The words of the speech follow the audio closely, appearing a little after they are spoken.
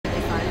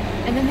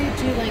And then they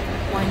do like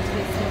wine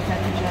tastings at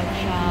the jug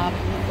shop,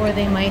 or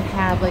they might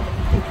have like a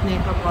picnic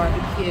or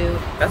barbecue.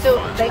 That's so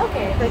fun.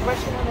 like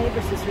Russian Our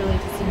Neighbors is really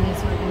just a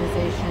nice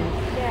organization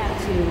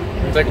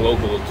to, It's like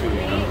local too,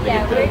 you know?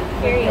 Yeah, we're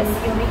curious.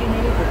 you'll meet your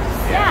neighbors.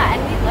 Yeah, and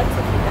we'd love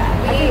to do that.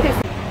 I think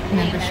there's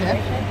membership.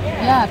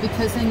 Yeah.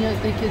 Because then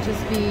they could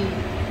just be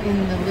in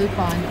the loop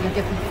on, you'll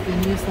get the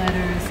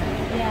newsletters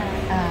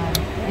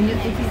and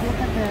if you look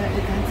at the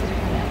events that are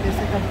coming up, there's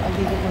like a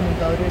League of Women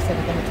Voters that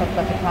are going to talk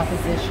about the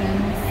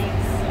propositions.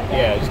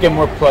 Yeah, just get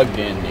more plugged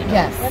in, you know?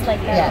 Yes. Would like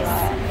that Yes. a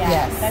lot. Yeah,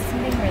 Yes. that's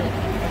something we're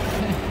looking for.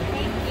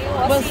 Thank you.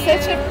 Well, See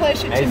such you. a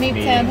pleasure Nice to meet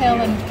meeting Sam Hill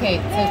you. and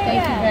Kate. So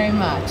thank you very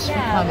much for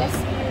Yeah, coming. we'll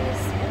see you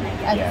soon,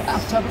 I guess. Yes.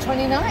 October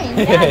 29th.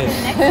 Yeah,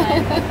 next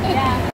one. Yeah.